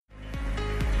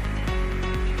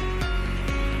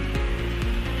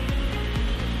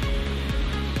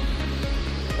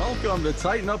Welcome to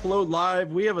Titan Upload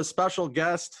Live. We have a special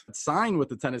guest signed with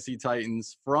the Tennessee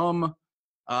Titans from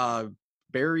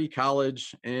Berry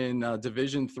College in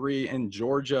Division III in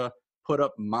Georgia, put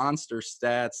up monster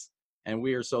stats, and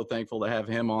we are so thankful to have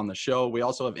him on the show. We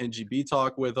also have NGB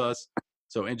Talk with us.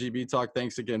 So NGB Talk,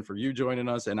 thanks again for you joining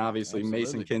us, and obviously Absolutely.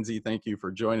 Mason Kinsey, thank you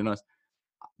for joining us.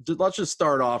 Let's just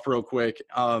start off real quick.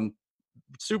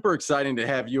 Super exciting to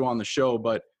have you on the show,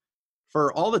 but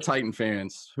for all the Titan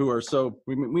fans who are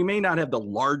we may not have the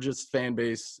largest fan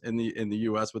base in the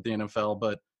U.S. with the NFL,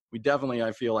 but we definitely,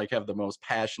 I feel like, have the most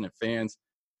passionate fans.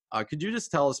 Could you just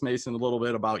tell us, Mason, a little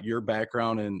bit about your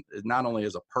background and not only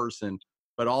as a person,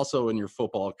 but also in your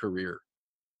football career?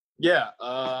 Yeah,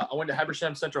 I went to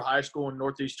Habersham Central High School in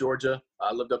Northeast Georgia.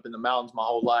 I lived up in the mountains my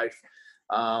whole life.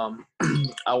 I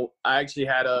actually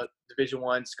had a Division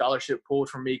I scholarship pulled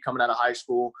from me coming out of high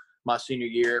school my senior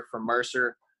year from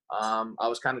Mercer. I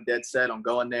was kind of dead set on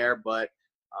going there, but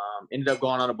ended up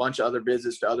going on a bunch of other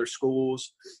visits to other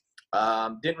schools.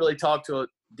 Didn't really talk to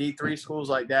D3 schools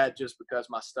like that just because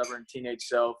my stubborn teenage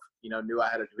self, knew I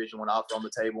had a Division I offer on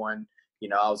the table. And,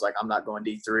 I was like, I'm not going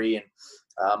D3.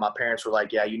 And my parents were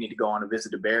like, yeah, you need to go on a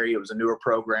visit to Berry. It was a newer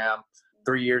program,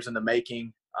 3 years in the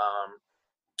making.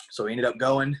 So we ended up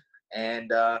going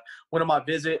and went on my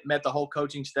visit, met the whole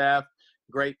coaching staff.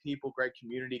 Great people, great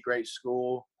community, great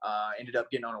school. Ended up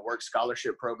getting on a work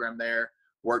scholarship program there.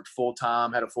 Worked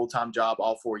full-time, had a full-time job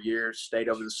all 4 years, stayed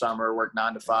over the summer, worked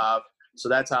 9 to 5. So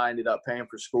that's how I ended up paying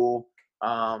for school.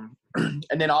 And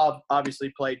then I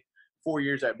obviously played 4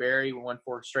 years at Berry. We won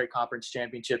 4 straight conference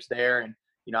championships there. And,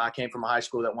 I came from a high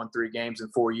school that won 3 games in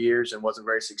 4 years and wasn't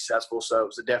very successful. So it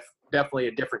was definitely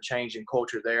a different change in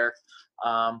culture there.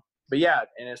 But, yeah,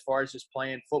 and as far as just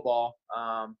playing football,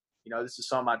 this is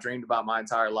something I dreamed about my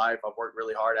entire life. I've worked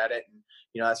really hard at it. And,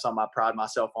 that's something I pride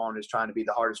myself on, is trying to be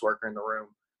the hardest worker in the room.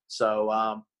 So,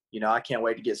 I can't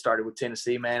wait to get started with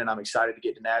Tennessee, man. And I'm excited to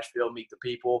get to Nashville, meet the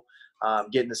people,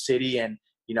 get in the city and,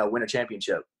 win a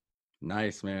championship.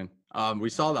 Nice, man. We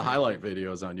saw the highlight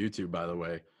videos on YouTube, by the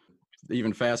way,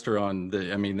 even faster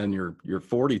than your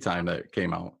 40 time that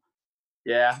came out.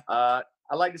 Yeah. I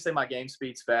like to say my game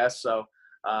speed's fast. So,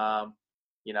 I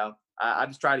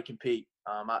just try to compete.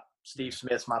 Steve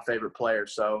Smith's my favorite player,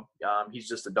 so he's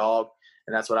just a dog,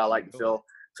 and that's what I like to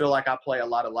feel like I play a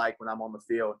lot alike when I'm on the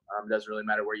field. It doesn't really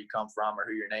matter where you come from or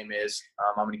who your name is.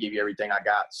 I'm going to give you everything I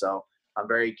got. So I'm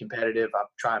very competitive. I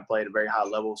try and play at a very high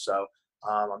level, so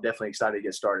I'm definitely excited to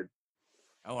get started.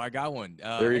 Oh, I got one.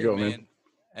 There you go, man.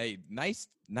 Hey, nice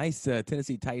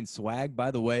Tennessee Titans swag,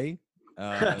 by the way.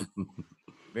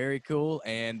 Very cool,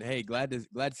 and hey, glad to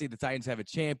see the Titans have a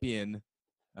champion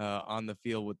on the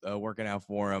field with working out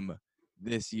for him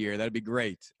this year. That'd be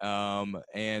great.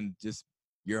 And just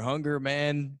your hunger,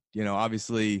 man.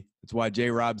 Obviously that's why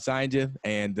J-Rob signed you,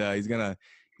 and he's gonna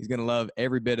love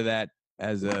every bit of that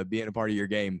as being a part of your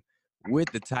game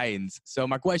with the Titans. So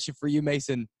my question for you,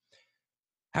 Mason: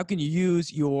 how can you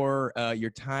use your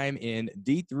time in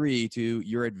D3 to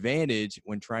your advantage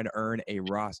when trying to earn a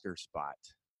roster spot?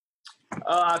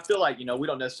 I feel like we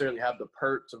don't necessarily have the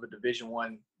perks of a Division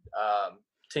I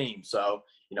team. So,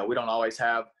 we don't always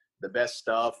have the best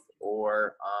stuff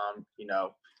or,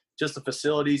 just the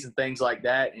facilities and things like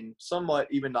that, and somewhat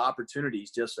even the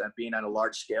opportunities just at being on a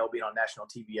large scale, being on national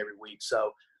TV every week.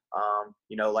 So,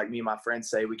 like me and my friends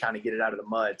say, we kind of get it out of the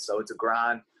mud. So it's a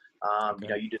grind.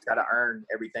 Okay. You just got to earn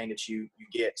everything that you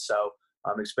get. So,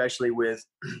 especially with,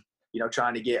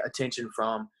 trying to get attention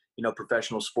from,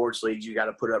 professional sports leagues, you got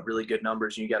to put up really good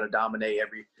numbers and you got to dominate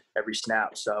every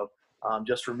snap. So,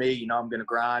 just for me, I'm going to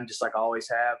grind just like I always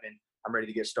have, and I'm ready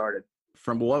to get started.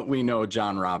 From what we know,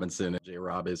 John Robinson and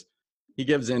J-Rob he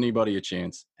gives anybody a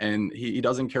chance, and he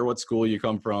doesn't care what school you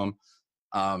come from.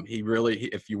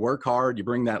 If you work hard, you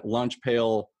bring that lunch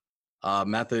pail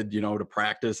method, to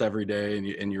practice every day,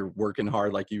 and you're working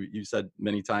hard, like you said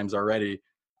many times already.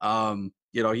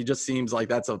 He just seems like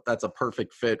that's a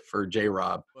perfect fit for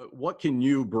J-Rob. But what can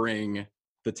you bring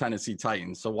the Tennessee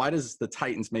Titans? So why does the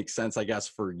Titans make sense, I guess,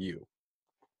 for you?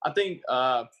 I think,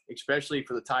 especially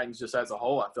for the Titans just as a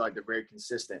whole, I feel like they're very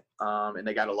consistent, and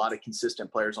they got a lot of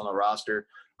consistent players on the roster.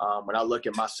 When I look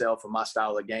at myself and my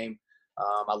style of game,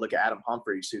 I look at Adam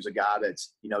Humphries, who's a guy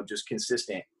that's, just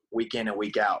consistent week in and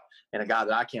week out, and a guy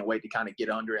that I can't wait to kind of get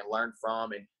under and learn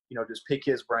from and, just pick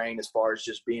his brain as far as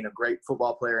just being a great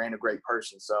football player and a great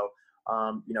person. So,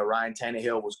 Ryan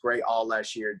Tannehill was great all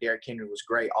last year. Derrick Henry was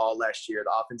great all last year.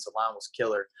 The offensive line was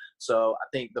killer. So I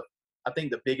think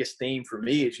the biggest theme for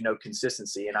me is,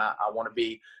 consistency. And I want to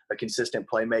be a consistent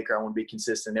playmaker. I want to be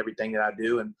consistent in everything that I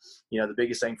do. And, the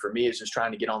biggest thing for me is just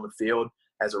trying to get on the field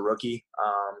as a rookie.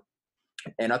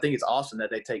 And I think it's awesome that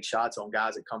they take shots on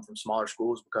guys that come from smaller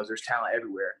schools because there's talent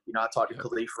everywhere. You know, I talked to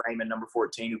Khalif Raymond, number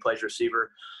 14, who plays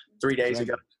receiver 3 days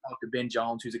ago. I talked to Ben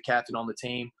Jones, who's a captain on the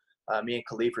team. Me and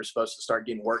Khalif are supposed to start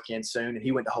getting work in soon, and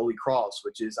he went to Holy Cross,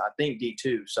 which is, I think,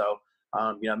 D2. So,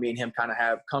 you know, me and him kind of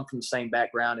have come from the same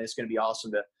background, and it's going to be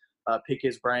awesome to pick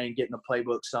his brain, get in the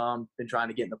playbook some, been trying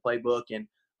to get in the playbook and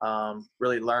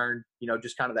really learn, you know,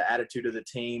 just kind of the attitude of the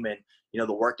team and, you know,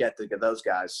 the work ethic of those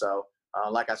guys. So,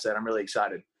 like I said, I'm really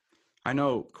excited. I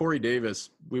know Corey Davis,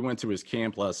 we went to his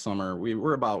camp last summer. We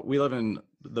live in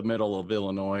the middle of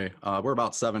Illinois. We're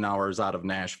about 7 hours out of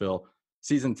Nashville.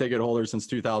 Season ticket holder since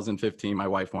 2015. My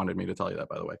wife wanted me to tell you that,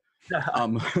 by the way.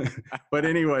 But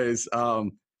anyways,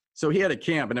 so he had a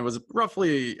camp, and it was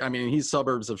roughly, I mean, he's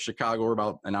suburbs of Chicago. We're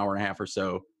about an hour and a half or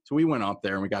so. So we went up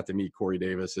there and we got to meet Corey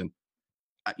Davis. And,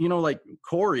 you know, like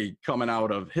Corey coming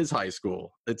out of his high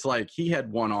school, it's like he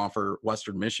had one offer,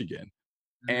 Western Michigan.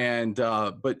 And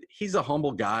but he's a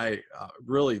humble guy.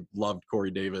 Really loved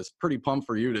Corey Davis. Pretty pumped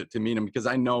for you to meet him, because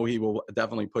I know he will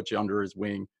definitely put you under his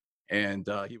wing, and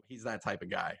he's that type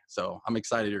of guy. So I'm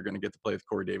excited you're going to get to play with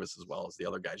Corey Davis as well as the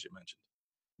other guys you mentioned.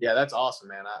 Yeah, that's awesome,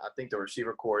 man. I think the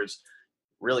receiver core is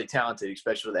really talented,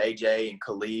 especially with AJ and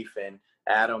Khalif and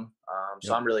Adam.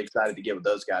 So I'm really excited to get with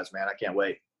those guys, man. I can't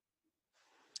wait.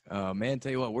 Man,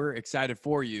 tell you what, we're excited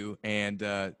for you, and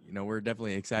you know, we're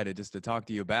definitely excited just to talk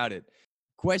to you about it.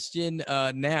 Question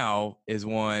now is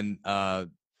one, man,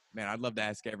 I'd love to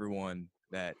ask everyone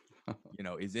that, you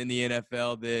know, is in the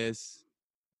NFL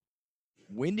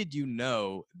when did you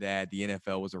know that the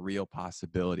NFL was a real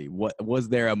possibility? What was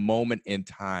there a moment in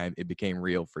time it became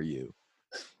real for you?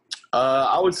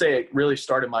 I would say it really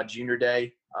started my junior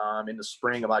day in the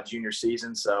spring of my junior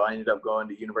season. So I ended up going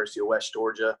to University of West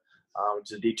Georgia,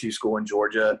 which is a D2 school in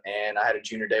Georgia, and I had a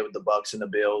junior day with the Bucks and the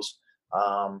Bills.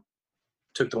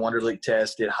 Took the Wonder League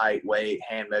test, did height, weight,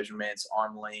 hand measurements,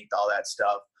 arm length, all that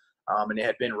stuff. And it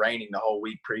had been raining the whole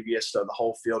week previous, so the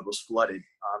whole field was flooded.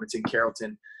 It's in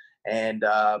Carrollton. And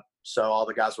so all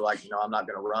the guys were like, you know, I'm not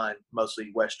going to run, mostly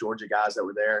West Georgia guys that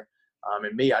were there.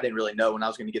 And me, I didn't really know when I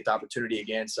was going to get the opportunity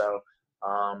again. So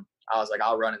I was like,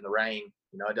 I'll run in the rain.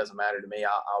 You know, it doesn't matter to me.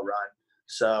 I'll run.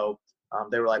 So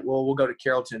they were like, well, we'll go to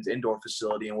Carrollton's indoor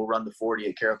facility and we'll run the 40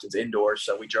 at Carrollton's indoor.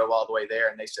 So we drove all the way there,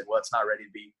 and they said, well, it's not ready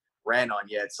to be ran on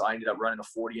yet. So I ended up running a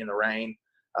 40 in the rain.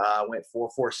 Went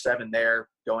 4.47 there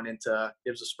going into,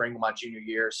 it was the spring of my junior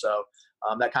year. So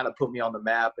that kind of put me on the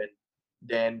map. And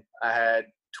then I had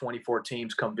 24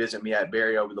 teams come visit me at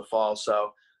Berry over the fall.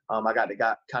 So I got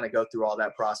to kind of go through all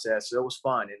that process. So it was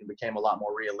fun, and it became a lot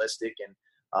more realistic,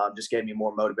 and just gave me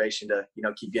more motivation to, you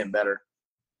know, keep getting better.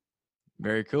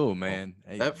 Very cool, man.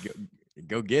 Hey,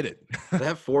 go get it.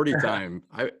 That 40 time,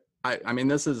 I mean,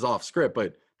 this is off script,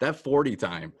 but that 40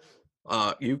 time,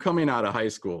 you coming out of high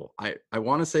school, I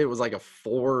want to say it was like a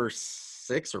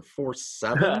 4.6 or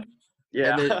 4.7.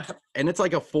 Yeah. And it's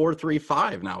like a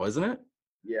 4.35 now, isn't it?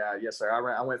 Yeah. Yes, sir.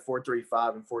 I went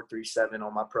 4.35 and 4.37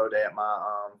 on my pro day at my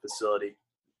facility.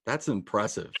 That's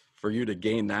impressive for you to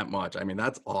gain that much. I mean,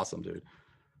 that's awesome, dude.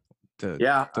 It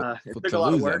took a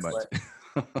lot of work.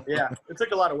 Yeah, it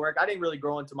took a lot of work. I didn't really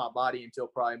grow into my body until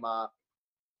probably my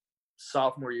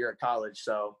sophomore year at college.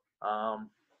 So I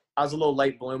was a little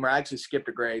late bloomer. I actually skipped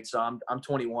a grade. So I'm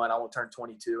 21. I won't turn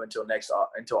 22 until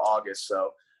August.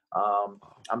 So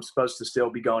I'm supposed to still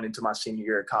be going into my senior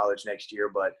year at college next year.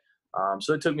 But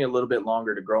so it took me a little bit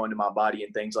longer to grow into my body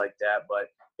and things like that. But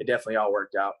it definitely all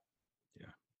worked out.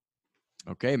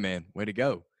 Yeah. Okay, man. Way to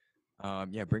go.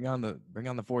 Yeah, bring on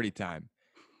the 40 time.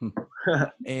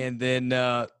 And then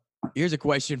here's a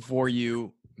question for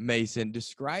you, Mason.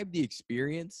 Describe the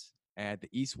experience at the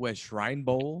East-West Shrine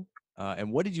Bowl,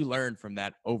 and what did you learn from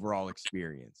that overall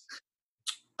experience?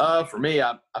 For me,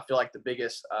 I feel like the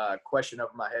biggest question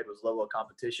over my head was level of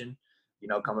competition. You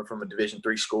know, coming from a Division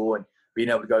III school and being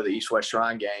able to go to the East-West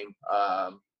Shrine game,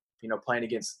 you know, playing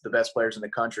against the best players in the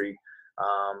country,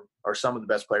 or some of the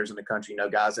best players in the country, you know,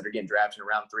 guys that are getting drafted in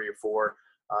round 3 or 4.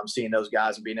 Seeing those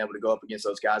guys and being able to go up against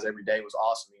those guys every day was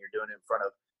awesome. And you're doing it in front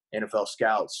of NFL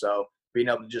scouts. So being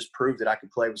able to just prove that I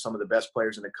could play with some of the best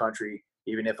players in the country,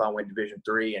 even if I went Division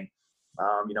III. And,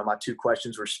 you know, my 2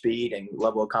 questions were speed and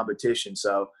level of competition.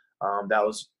 So that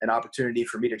was an opportunity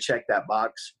for me to check that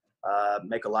box,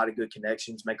 make a lot of good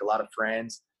connections, make a lot of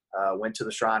friends. Went to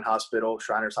the Shriners Hospital,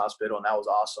 and that was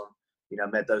awesome. You know,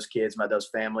 met those kids, met those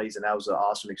families, and that was an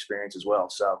awesome experience as well.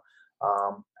 So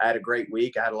I had a great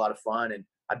week. I had a lot of fun, and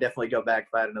I'd definitely go back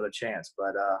if I had another chance.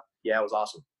 But yeah, it was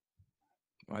awesome.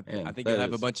 Well, I think you'll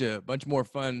have a bunch more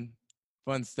fun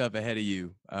stuff ahead of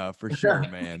you, for sure,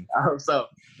 man. I hope so.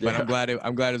 But yeah.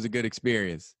 I'm glad it was a good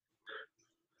experience.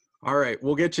 All right,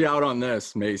 we'll get you out on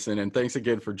this, Mason, and thanks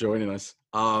again for joining us.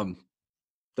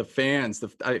 The fans,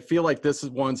 I feel like this is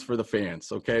one's for the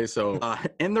fans. Okay, so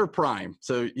in their prime.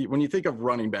 So when you think of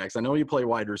running backs, I know you play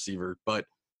wide receiver, but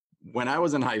when I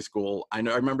was in high school, I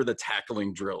remember the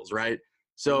tackling drills, right?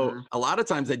 So a lot of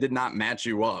times they did not match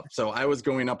you up. So I was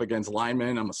going up against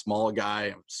linemen. I'm a small guy.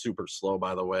 I'm super slow,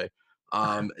 by the way.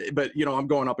 But I'm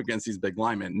going up against these big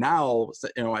linemen. Now,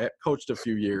 I coached a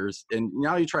few years, and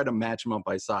now you try to match them up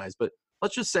by size. But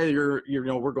let's just say we're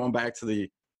going back to the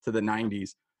 90s.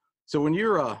 So when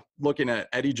you're looking at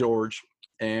Eddie George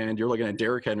and you're looking at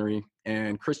Derrick Henry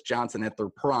and Chris Johnson at their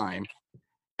prime,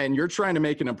 and you're trying to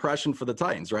make an impression for the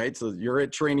Titans, right? So you're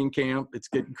at training camp. It's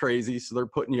getting crazy. So they're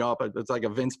putting you up. It's like a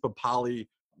Vince Papale.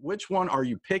 Which one are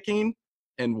you picking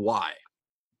and why?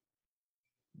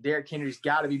 Derrick Henry's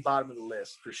got to be bottom of the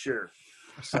list for sure.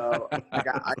 So I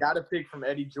got to pick from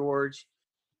Eddie George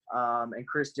and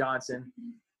Chris Johnson.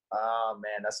 Oh,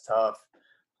 man, that's tough.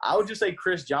 I would just say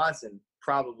Chris Johnson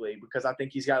probably because I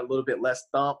think he's got a little bit less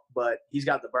thump, but he's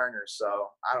got the burners. So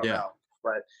I don't know.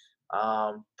 But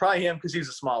probably him because he's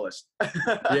the smallest.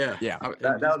 Yeah.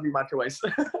 That would be my choice.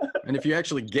 And if you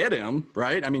actually get him,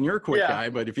 right? I mean, you're a quick guy,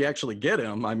 but if you actually get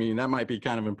him, I mean, that might be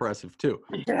kind of impressive too.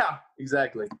 Yeah,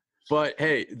 exactly. But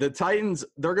hey, the Titans,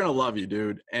 they're going to love you,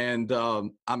 dude. And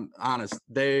I'm honest,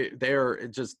 they're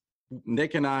just,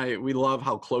 Nick and I, we love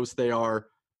how close they are.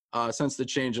 Since the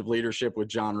change of leadership with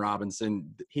John Robinson,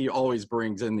 he always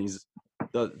brings in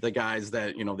the guys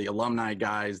that, the alumni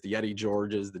guys, the Eddie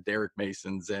Georges, the Derrick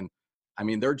Masons. And I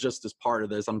mean, they're just as part of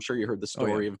this. I'm sure you heard the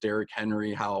story of Derrick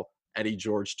Henry, how Eddie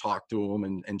George talked to him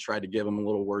and tried to give him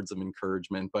little words of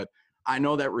encouragement. But I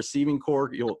know that receiving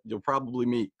corps, you'll probably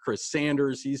meet Chris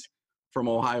Sanders. He's from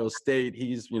Ohio State.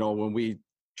 He's, when we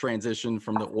transitioned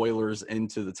from the Oilers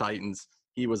into the Titans,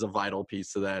 he was a vital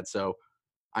piece of that. So,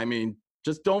 I mean,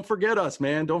 just don't forget us,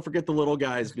 man. Don't forget the little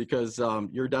guys because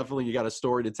you got a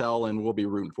story to tell, and we'll be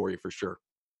rooting for you for sure.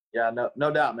 Yeah,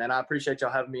 no doubt, man. I appreciate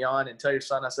y'all having me on, and tell your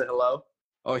son I said hello.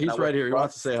 Oh, he's right here. He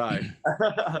wants to say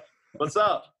hi. What's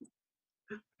up?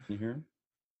 You hear him?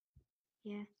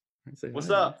 Yeah. What's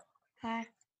up? Hi.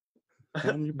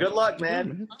 Good luck,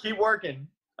 man. Keep working.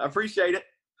 I appreciate it.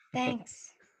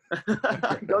 Thanks.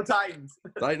 Go Titans.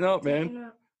 Tighten up, man. Tighten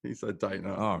up. He said tighten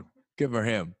up. Oh, good for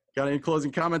him. Got any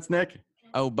closing comments, Nick?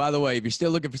 Oh, by the way, if you're still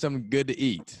looking for something good to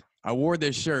eat, I wore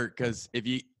this shirt because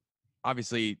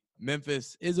obviously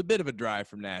Memphis is a bit of a drive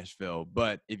from Nashville,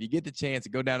 but if you get the chance to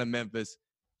go down to Memphis,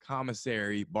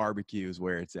 Commissary Barbecue is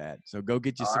where it's at. So go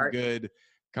get you some good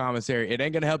commissary. It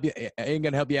ain't gonna help you. It ain't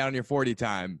gonna help you out on your 40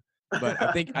 time, but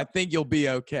I think you'll be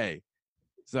okay.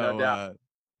 So no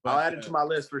I'll add it to my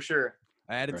list for sure.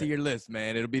 Add it to your list,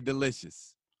 man. It'll be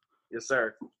delicious. Yes,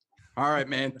 sir. All right,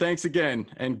 man. Thanks again,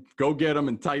 and go get them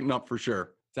and tighten up for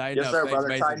sure. Tighten up. Yes, sir, Thanks, brother.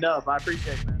 Mason. Tighten up. I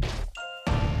appreciate it, man.